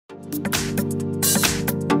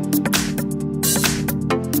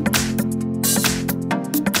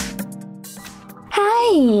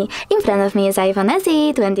Hi! In front of me is iPhone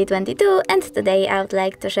SE 2022 and today I would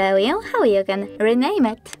like to show you how you can rename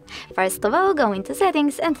it. First of all, go into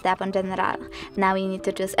settings and tap on general. Now you need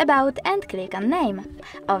to choose about and click on name.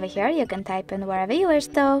 Over here you can type in wherever you wish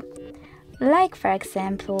to. Like for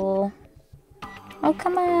example... Oh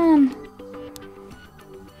come on!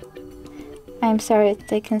 I'm sorry it's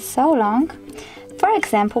taken so long. For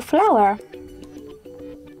example, flower.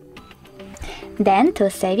 Then, to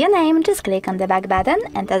save your name, just click on the back button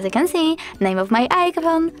and as you can see, name of my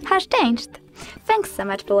iPhone has changed. Thanks so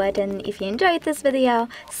much for watching. If you enjoyed this video,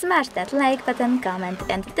 smash that like button, comment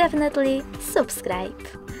and definitely subscribe.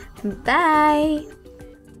 Bye!